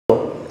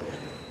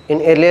In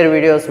earlier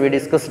videos we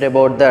discussed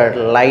about the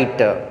light,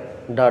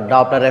 the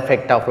Doppler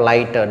effect of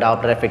light,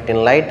 Doppler effect in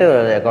light,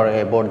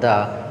 about the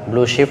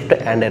blue shift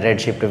and red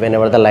shift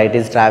whenever the light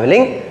is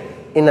traveling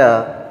in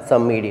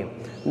some medium.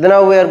 Then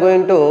now we are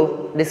going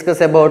to discuss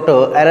about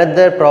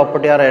another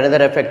property or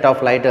another effect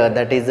of light,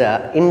 that is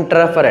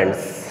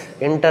interference.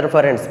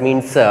 Interference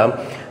means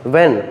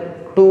when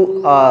two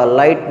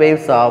light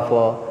waves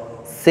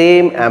of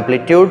same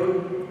amplitude,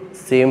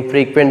 same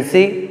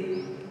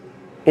frequency,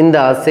 in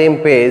the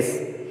same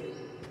phase,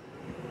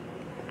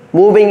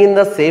 moving in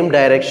the same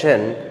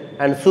direction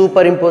and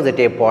superimpose at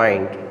a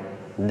point,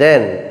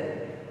 then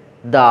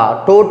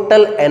the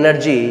total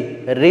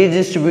energy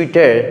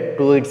redistributed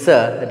to its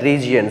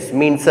regions,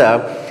 means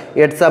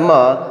at some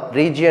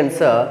regions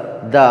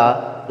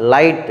the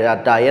light,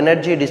 the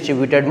energy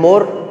distributed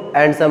more,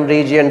 and some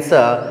regions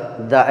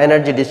the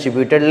energy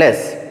distributed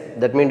less.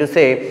 That means to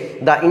say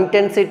the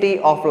intensity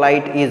of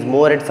light is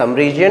more at some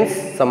regions,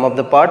 some of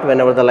the part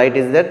whenever the light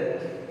is there,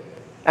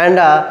 and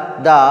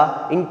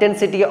the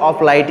intensity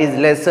of light is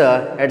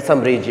lesser at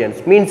some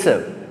regions. Means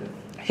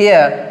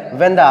here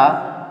when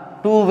the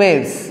two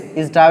waves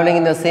is traveling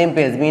in the same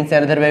pace, means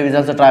another wave is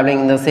also traveling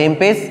in the same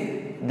pace,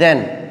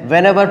 then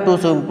whenever two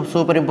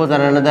superimpose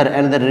on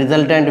another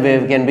resultant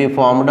wave can be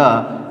formed,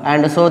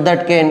 and so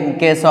that in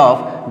case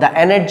of the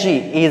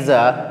energy is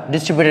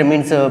distributed,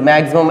 means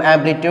maximum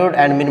amplitude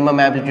and minimum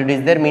amplitude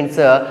is there, means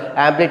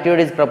amplitude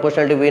is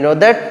proportional to, we know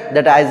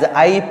that as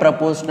I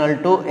proportional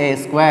to a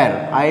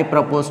square, I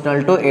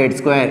proportional to 8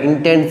 square.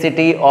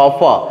 Intensity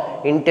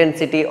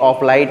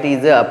of light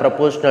is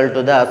proportional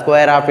to the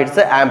square of its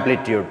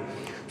amplitude.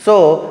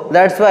 So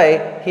that's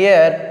why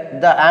here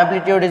the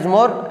amplitude is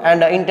more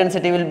and the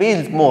intensity will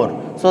be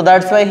more. So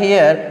that's why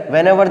here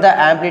whenever the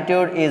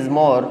amplitude is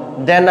more,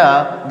 then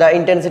the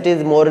intensity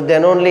is more,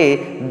 then only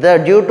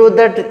due to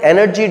that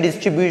energy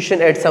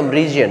distribution at some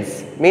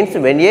regions, means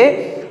when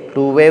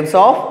two waves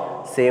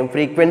of same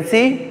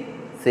frequency,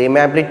 same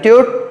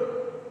amplitude,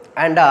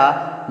 and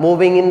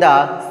moving in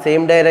the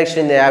same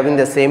direction, they are having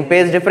the same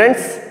phase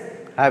difference,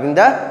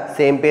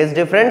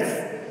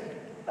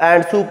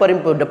 and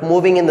superimpose,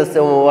 moving in the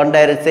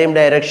same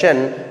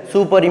direction,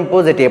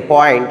 superimpose at a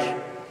point,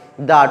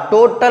 the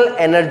total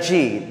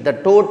energy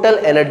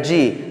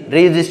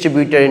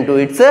redistributed into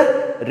its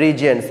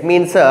regions,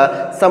 means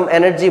some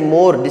energy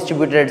more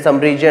distributed at some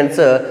regions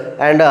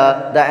and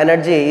the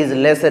energy is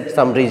less at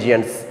some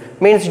regions,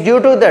 means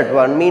due to that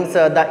one, means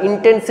the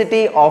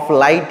intensity of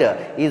light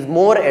is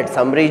more at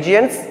some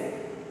regions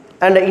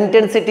and the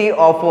intensity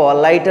of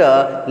light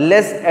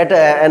less at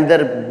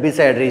another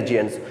beside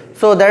regions.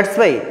 So that's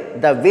why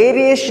the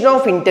variation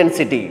of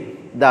intensity,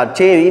 the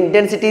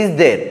intensity is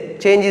there,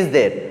 change is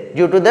there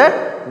due to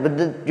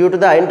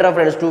the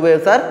interference. Two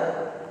waves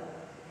are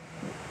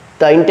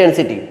the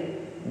intensity,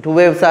 two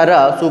waves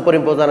are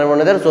superimposed on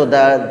one another, so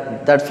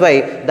that's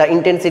why the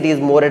intensity is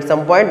more at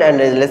some point and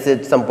less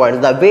at some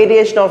point. The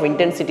variation of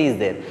intensity is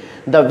there.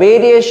 The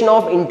variation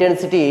of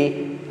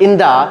intensity in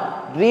the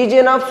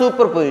region of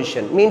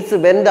superposition, means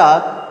when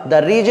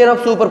the region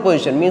of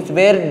superposition, means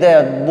where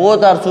the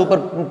both are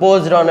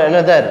superimposed on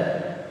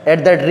another,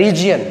 at that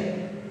region,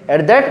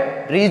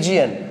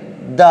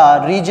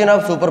 the region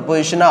of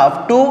superposition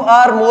of two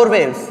or more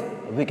waves,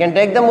 we can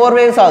take the more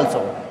waves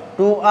also,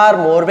 two or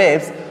more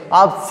waves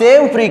of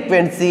same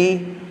frequency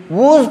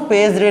whose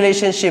phase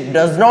relationship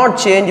does not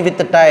change with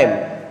the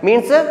time,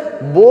 means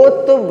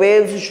both the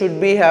waves should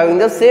be having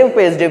the same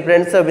phase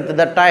difference with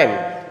the time,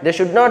 they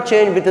should not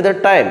change with the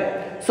time.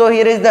 So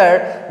here is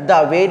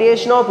the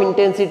variation of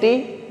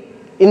intensity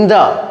in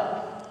the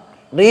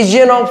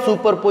region of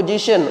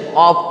superposition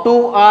of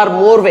two or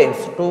more waves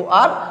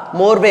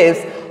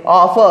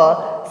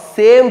of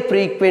same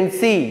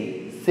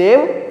frequency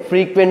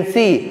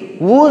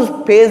whose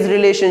phase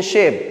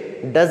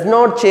relationship does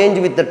not change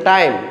with the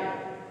time,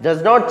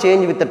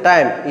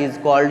 is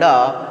called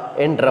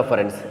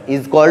interference.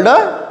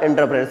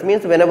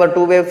 Means whenever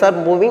two waves are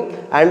moving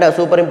and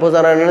superimpose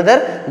on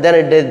another, then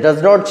it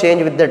does not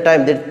change with the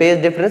time, that phase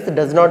difference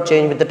does not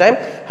change with the time,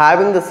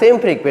 having the same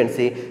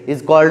frequency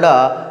is called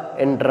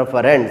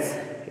interference.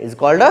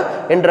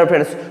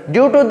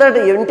 Due to that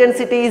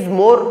intensity is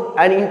more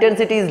and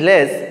intensity is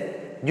less,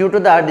 due to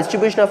the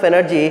distribution of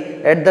energy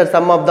at the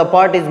sum of the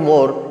part is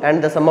more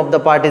and the sum of the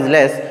part is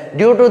less,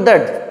 due to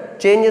that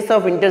changes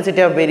of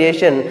intensity of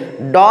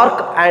variation,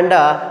 dark and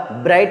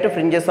bright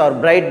fringes or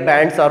bright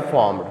bands are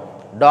formed.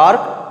 Dark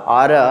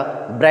or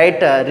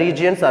bright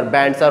regions or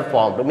bands are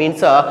formed.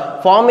 Means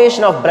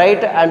formation of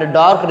bright and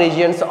dark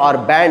regions or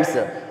bands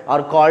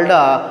are called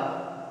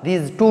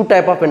these two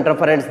type of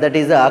interference, that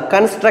is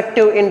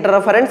constructive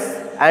interference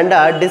and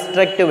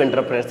destructive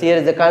interference. Here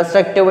is a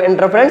constructive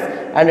interference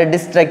and a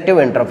destructive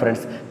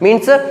interference.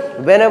 Means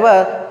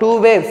whenever two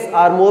waves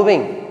are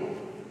moving,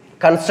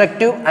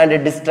 constructive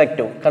and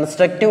destructive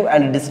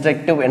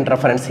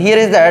interference. Here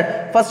is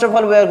that, first of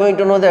all we are going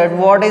to know that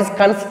what is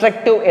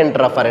constructive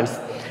interference.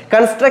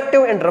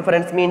 Constructive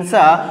interference means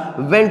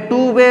when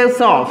two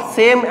waves of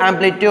same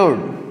amplitude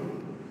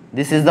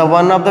This is the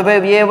one of the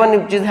wave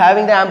A1 which is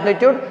having the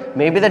amplitude,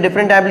 maybe the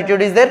different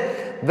amplitude is there.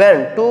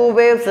 When two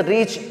waves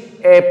reach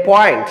a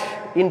point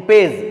in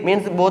phase,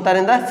 means both are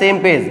in the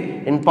same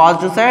phase, in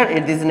positive side,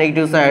 it is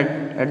negative side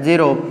at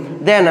 0,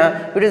 then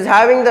it is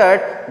having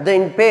that the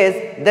in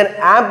phase, then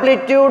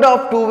amplitude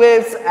of two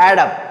waves add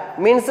up,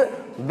 means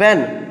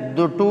when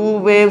the two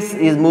waves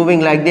is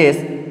moving like this,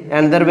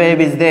 another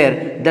wave is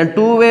there, then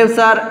two waves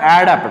are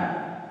add up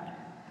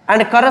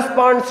and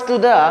corresponds to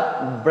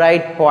the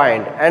bright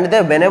point, and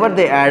then whenever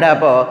they add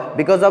up,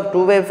 because of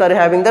two waves are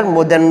having the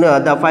more than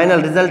the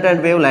final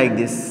resultant wave like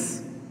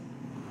this,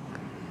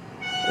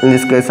 in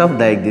this case of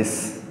like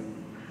this,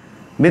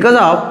 because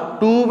of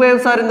two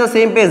waves are in the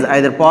same phase,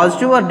 either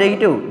positive or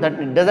negative, that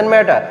it doesn't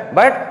matter,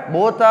 but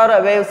both are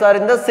waves are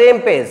in the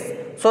same phase.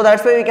 So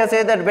that's why we can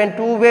say that when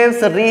two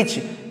waves reach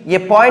a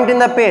point in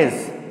the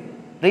phase,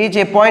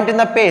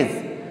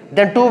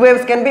 then two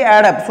waves can be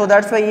add up. So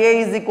that's why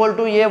A is equal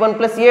to A1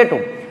 plus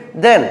A2.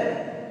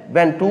 Then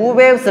when two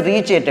waves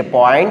reach at a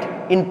point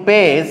in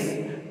phase,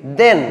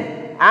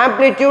 then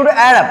amplitude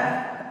add up,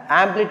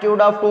 amplitude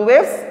of two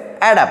waves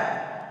add up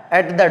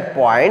at that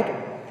point,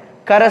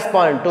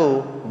 correspond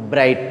to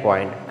bright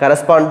point,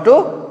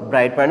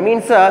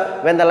 means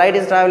when the light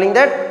is traveling,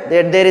 that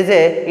there is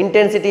a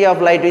intensity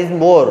of light is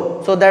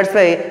more, so that's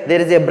why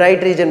there is a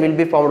bright region will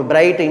be formed,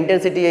 bright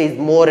intensity is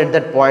more at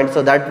that point,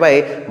 so that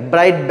way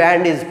bright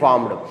band is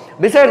formed.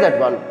 Beside that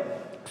one,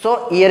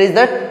 so here is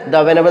that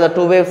the whenever the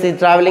two waves is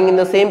traveling in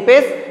the same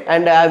pace,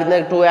 and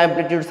the two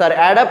amplitudes are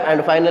add up,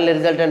 and finally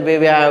resultant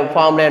wave have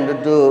formed and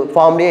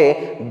formed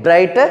a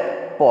bright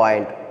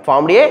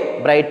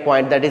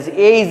point. That is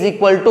A is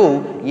equal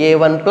to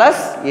A1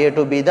 plus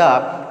A2 be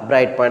the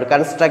bright point,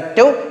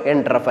 constructive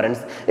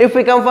interference. If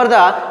we come for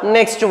the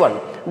next one,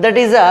 that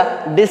is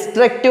a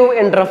destructive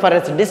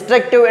interference.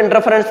 Destructive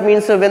interference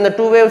means when the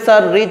two waves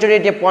are reached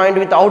at a point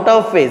with out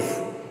of phase,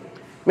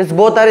 means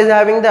both are is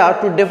having the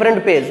two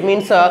different phase,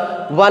 means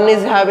one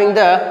is having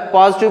the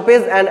positive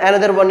phase and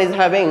another one is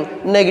having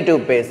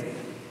negative phase.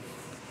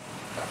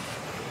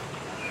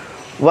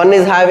 One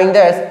is having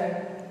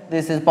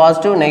this is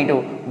positive,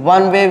 negative.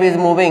 One wave is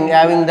moving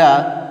having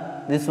the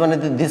this one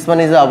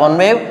is a one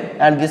wave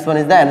and this one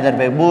is the another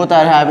wave. Both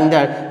are having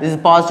this is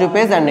positive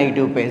phase and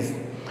negative phase.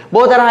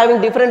 Both are having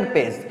different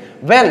phase.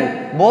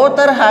 When both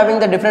are having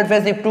the different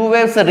phase, if two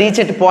waves reach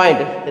a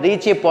point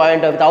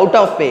of out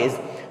of phase,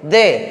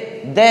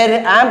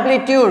 their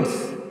amplitudes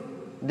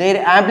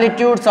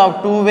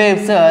of two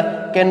waves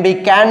can be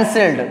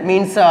cancelled,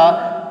 means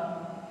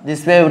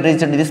this wave reached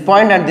this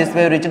point and this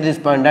wave reached this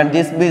point, and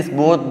this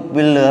both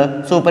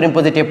will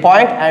superimpose at a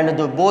point, and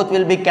both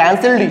will be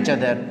cancelled each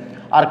other,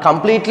 or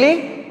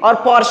completely or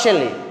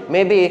partially.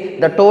 Maybe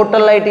the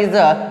total light is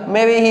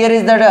maybe here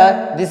is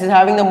that this is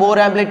having the more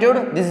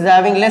amplitude, this is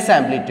having less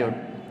amplitude.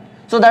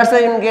 So that's why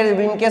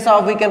in case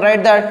of we can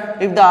write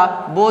that if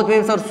the both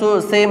waves are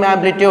same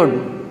amplitude,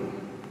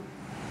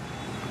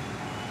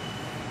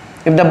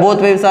 if the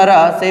both waves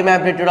are same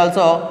amplitude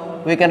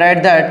also, we can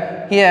write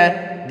that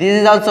here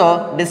this is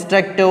also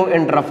destructive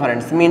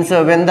interference, means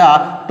when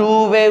the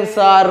two waves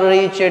are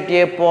reached at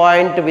a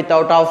point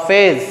without of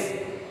phase,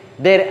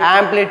 their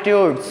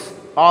amplitudes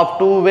of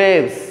two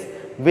waves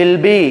will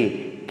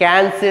be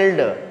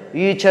cancelled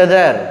each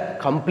other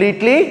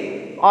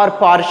completely or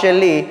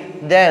partially,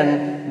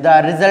 then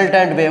the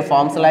resultant wave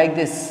forms like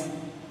this.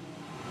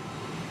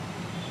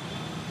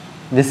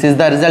 This is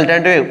the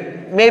resultant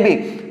wave.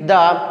 Maybe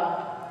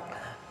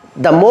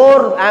the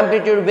more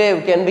amplitude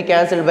wave can be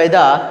cancelled by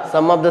the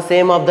sum of the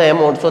same of the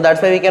amount. So that's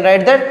why we can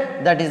write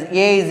that is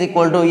A is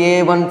equal to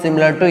A1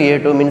 similar to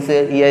A2, means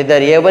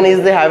either A1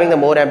 is having the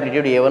more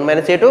amplitude, A1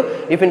 minus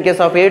A2. If in case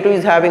of A2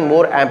 is having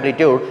more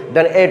amplitude,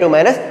 then A2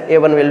 minus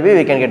A1 will be,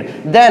 we can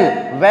get.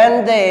 Then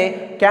when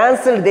they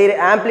cancel, their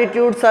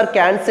amplitudes are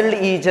cancelled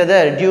each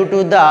other due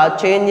to the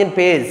change in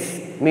phase,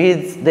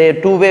 means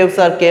the two waves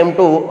are came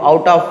to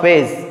out of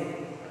phase.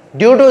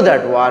 Due to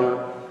that one,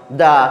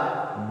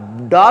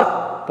 the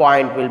dark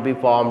point will be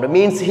formed,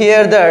 means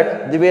here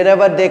that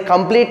wherever they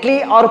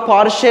completely or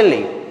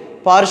partially,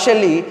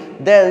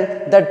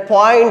 then that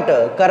point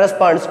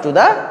corresponds to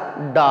the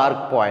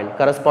dark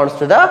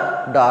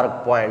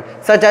point,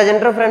 such as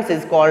interference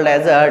is called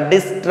as a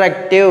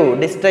destructive.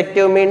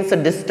 Destructive means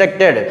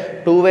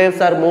distracted, two waves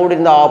are moved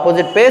in the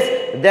opposite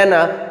phase, then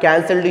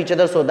cancelled each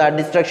other, so that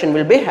destruction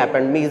will be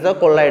happened, means the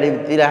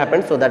collide will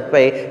happen, so that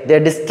way they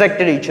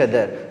distracted each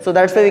other. So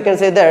that's why we can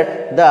say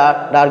that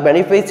the dark band.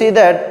 If we see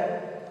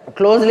that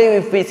closely,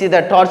 if we see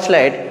the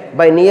torchlight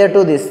by near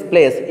to this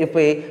place, if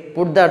we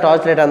put the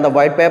torchlight on the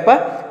white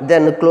paper,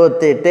 then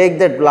take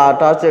that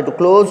torchlight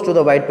close to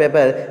the white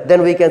paper,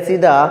 then we can see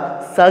the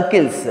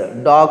circles,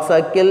 dark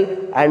circle,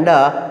 and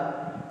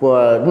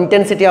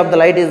intensity of the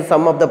light is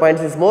some of the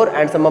points is more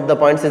and some of the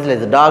points is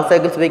less. Dark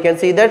circles, we can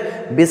see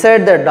that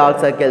beside the dark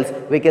circles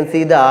we can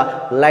see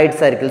the light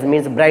circles,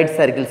 means bright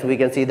circles, we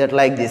can see that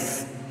like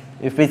this.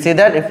 If we see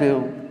that, if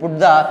you put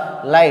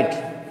the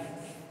light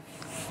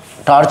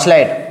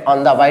torchlight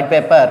on the white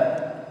paper,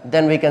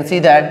 then we can see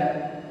that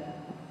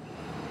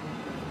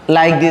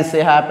like this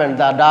happened,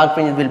 the dark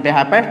fringe will be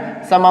happened.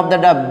 Some of the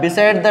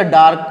beside the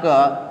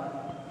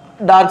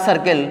dark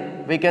circle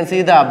we can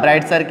see the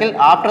bright circle.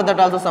 After that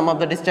also some of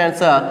the distance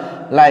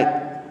like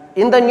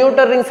in the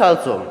Newton rings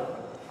also.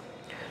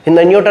 In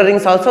the Newton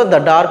rings also the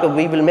dark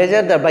we will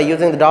measure that by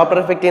using the Doppler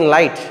effect in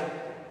light.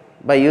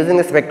 By using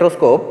the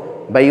spectroscope,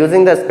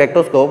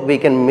 we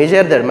can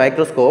measure the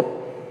microscope,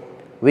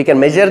 we can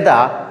measure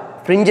the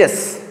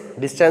fringes,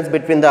 distance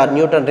between the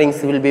Newton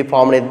rings will be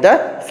formed with the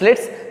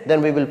slits.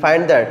 Then we will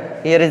find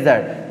that here is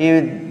that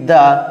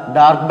the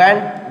dark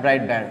band,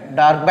 bright band,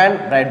 dark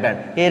band, bright band.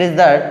 Here is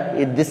that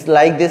this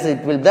like this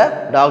it will the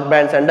dark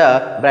bands and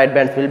bright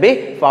bands will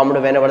be formed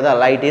whenever the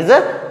light is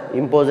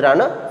imposed on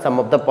some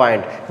of the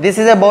point. This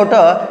is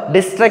about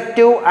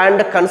destructive and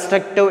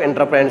constructive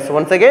interference.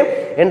 Once again,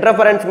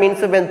 interference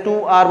means when two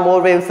or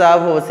more waves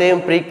have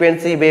same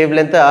frequency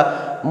wavelength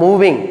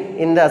moving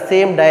in the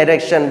same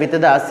direction with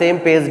the same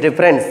phase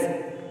difference,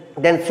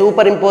 then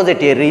superimpose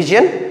at a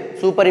region,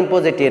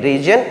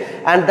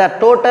 and the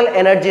total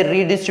energy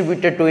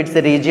redistributed to its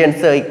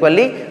regions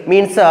equally,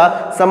 means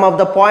some of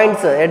the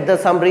points at the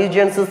some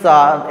regions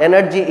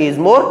energy is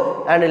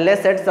more and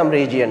less at some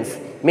regions,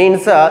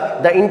 means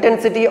the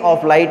intensity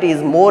of light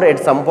is more at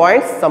some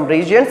points, some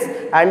regions,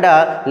 and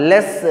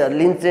less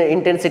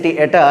intensity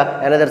at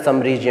another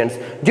some regions.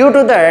 Due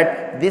to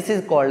that, this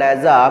is called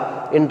as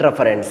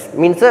interference,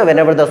 means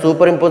whenever the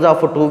superimpose of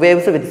two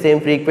waves with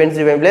same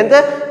frequency wavelength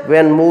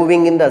when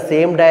moving in the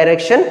same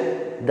direction,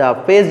 the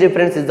phase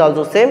difference is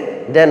also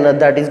same, then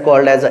that is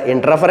called as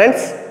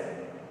interference.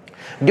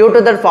 Due to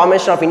the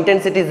formation of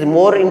intensity is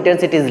more,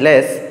 intensity is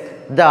less,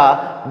 the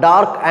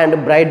dark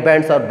and bright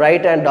bands or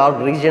bright and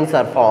dark regions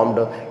are formed.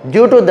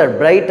 Due to the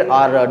bright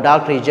or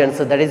dark regions,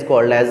 that is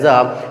called as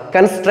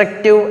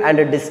constructive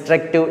and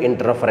destructive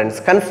interference.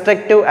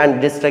 Constructive and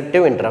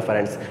destructive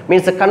interference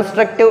means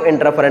constructive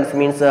interference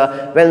means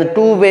when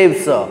two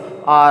waves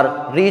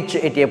are reach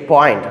at a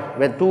point,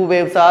 when two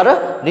waves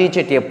are reach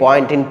at a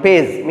point in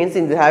phase, means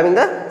in having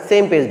the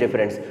same phase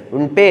difference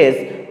in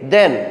phase,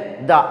 then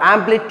the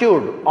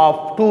amplitude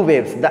of two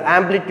waves,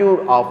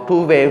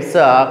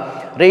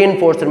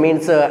 reinforced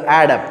means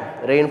add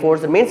up,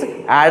 reinforced means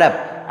add up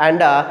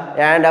and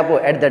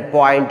at that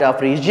point of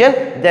region,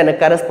 then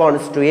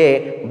corresponds to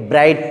a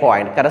bright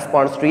point,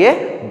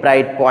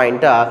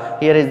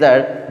 here is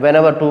that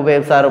whenever two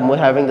waves are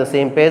having the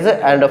same phase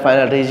and the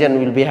final region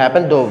will be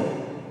happen, though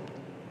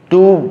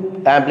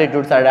two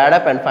amplitudes are add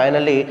up and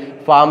finally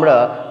formed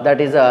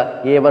that is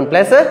A1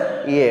 plus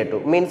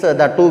A2, means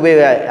the two wave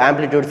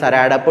amplitudes are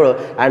add up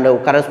and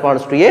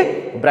corresponds to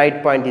a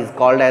bright point is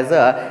called as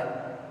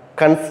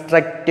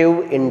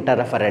constructive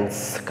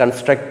interference.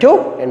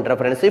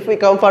 If we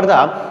come for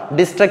the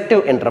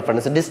destructive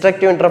interference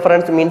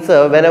means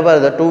whenever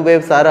the two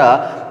waves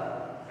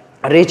are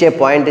reach a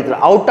point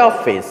out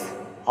of phase,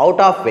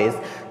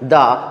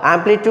 the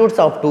amplitudes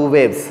of two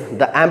waves,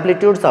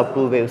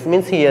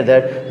 means here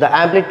that the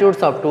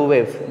amplitudes of two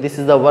waves, this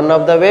is the one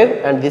of the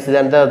wave and this is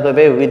another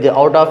wave with the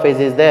out of phase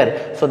is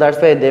there, so that's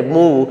why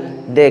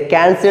they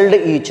cancelled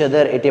each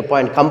other at a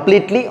point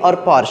completely or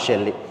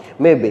partially.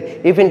 Maybe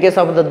if in case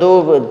of the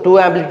two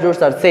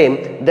amplitudes are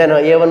same, then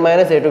A1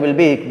 minus A2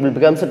 will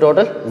becomes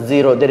total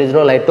 0. There is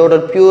no light,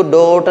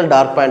 total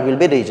dark point will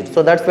be reached.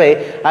 So that's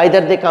why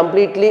either they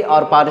completely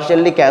or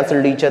partially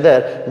cancelled each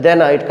other, then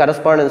it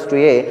corresponds to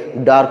a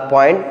dark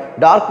point.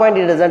 It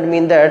doesn't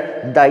mean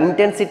that the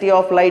intensity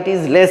of light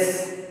is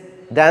less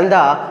than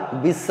the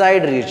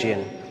beside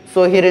region.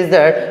 So here is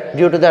that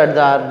due to that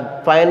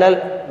the final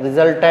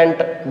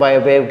resultant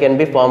wave can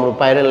be formed,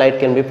 spiral light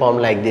can be formed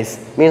like this,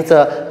 means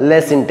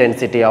less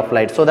intensity of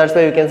light. So that's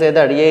why we can say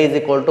that A is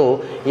equal to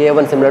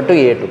A1 similar to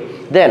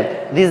A2.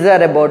 Then these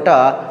are about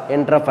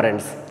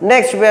interference.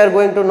 Next we are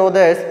going to know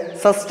this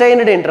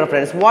sustained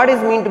interference. What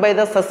is meant by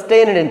the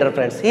sustained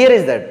interference? Here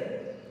is that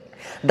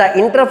the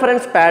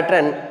interference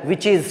pattern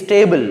which is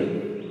stable,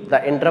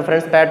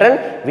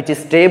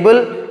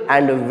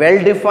 and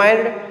well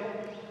defined,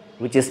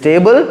 which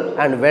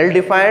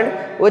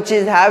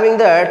is having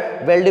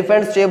that well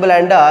defined, stable,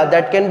 and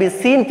that can be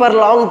seen for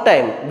long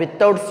time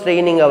without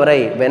straining our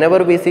eye.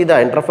 Whenever we see the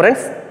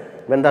interference,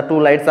 when the two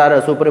lights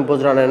are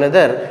superimposed on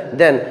another,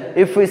 then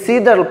if we see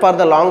that for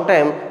the long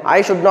time,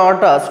 I should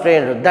not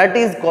strain. That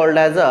is called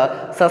as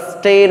a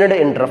sustained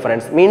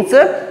interference, means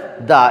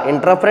the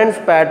interference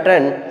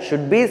pattern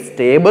should be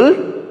stable,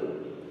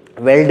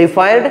 well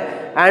defined,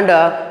 and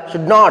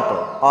should not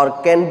or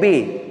can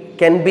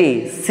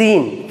be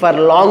seen for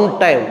long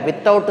time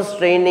without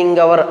straining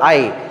our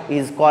eye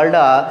is called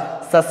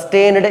a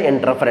sustained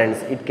interference.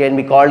 It can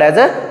be called as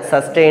a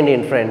sustained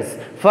interference.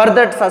 For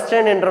that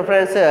sustained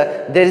interference,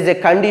 there is a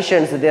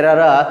conditions. There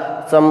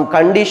are some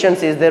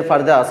conditions is there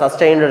for the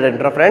sustained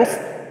interference.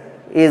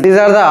 These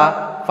are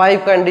the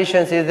 5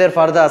 conditions is there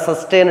for the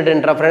sustained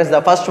interference.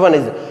 The first one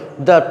is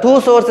the two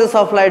sources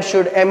of light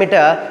should emit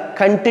a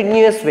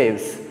continuous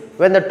waves.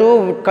 When the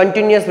two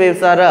continuous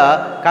waves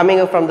are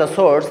coming from the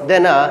source,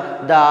 then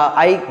the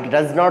eye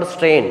does not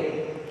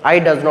strain. eye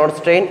does not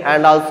strain,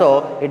 and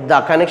also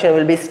the connection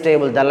will be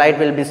stable, the light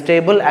will be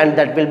stable, and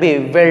that will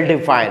be well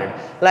defined.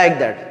 Like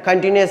that,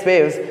 continuous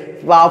waves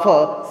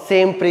offer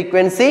same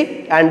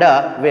frequency and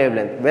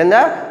wavelength. When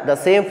the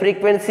same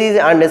frequencies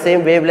and the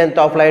same wavelength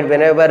of light,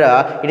 whenever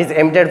it is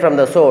emitted from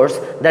the source,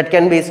 that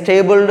can be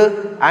stable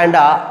and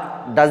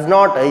does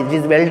not, it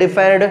is well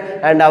defined,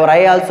 and our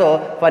eye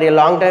also for a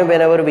long time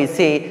whenever we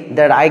see,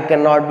 that eye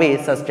cannot be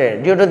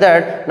sustained. Due to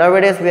that,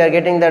 nowadays we are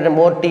getting that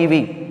more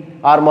TV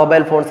or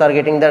mobile phones are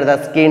getting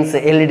the screens,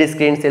 LED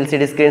screens,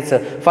 LCD screens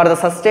for the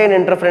sustained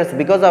interference,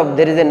 because of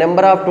there is a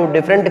number of two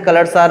different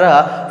colors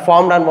are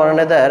formed on one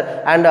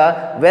another, and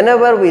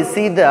whenever we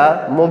see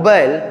the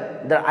mobile,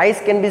 the eyes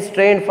can be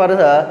strained for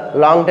a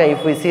long time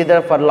if we see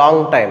that for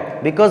long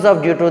time, because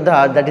of due to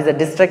the that is a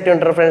destructive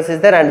interference is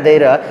there, and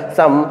there are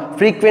some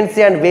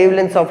frequency and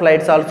wavelengths of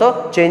lights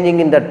also changing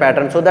in that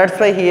pattern. So that's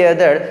why here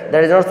that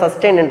there is not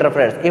sustained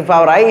interference. If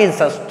our eye is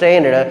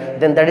sustained,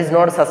 then that is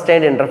not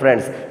sustained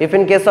interference. If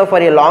in case of for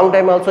a long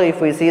time also, if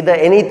we see the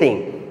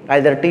anything,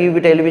 either TV,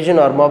 television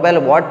or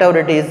mobile, whatever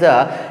it is,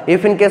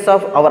 if in case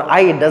of our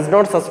eye does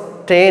not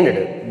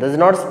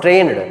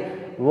strained,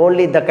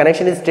 only the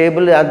connection is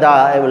stable,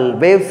 the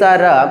waves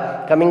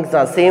are coming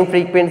same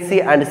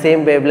frequency and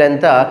same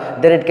wavelength,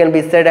 then it can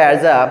be said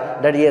as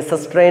that is a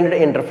sustained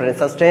interference.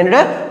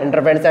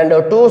 And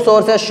two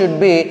sources should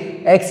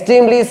be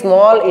extremely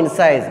small in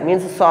size,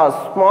 means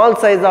small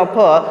size of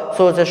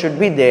sources should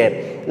be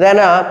there. Then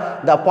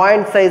the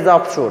point size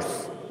of source.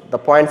 The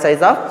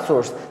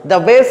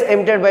waves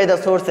emitted by the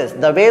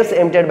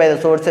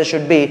sources,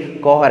 should be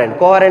coherent.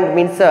 Coherent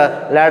means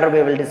later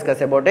we will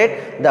discuss about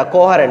it. The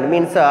coherent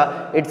means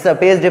its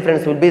phase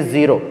difference will be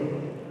 0.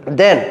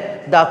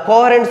 Then the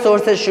coherent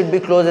sources should be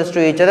closest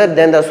to each other.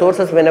 Then the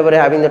sources, whenever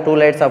having the two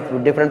lights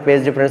of different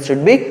phase difference,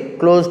 should be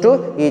close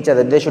to each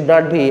other. They should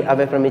not be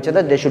away from each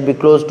other, they should be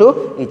close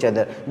to each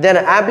other. Then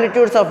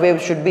amplitudes of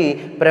waves should be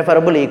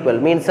preferably equal,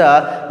 means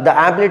the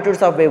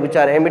amplitudes of wave which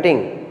are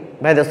emitting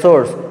by the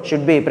source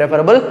should be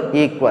preferable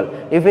equal.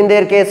 If in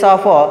their case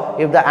of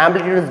if the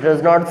amplitude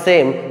does not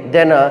same,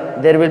 then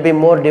there will be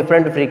more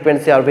different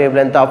frequency or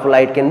wavelength of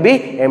light can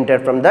be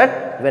emitted from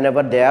that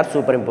whenever they are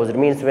superimposed,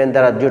 means when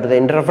there are due to the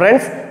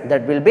interference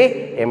that will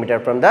be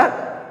emitted from the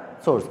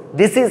source.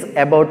 This is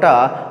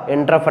about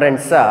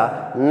interference.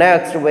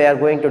 Next we are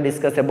going to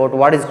discuss about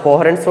what is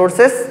coherent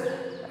sources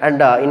and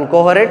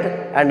incoherent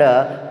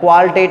and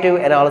qualitative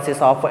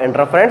analysis of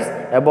interference,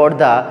 about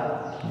the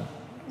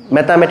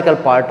mathematical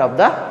part of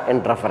the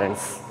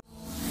interference.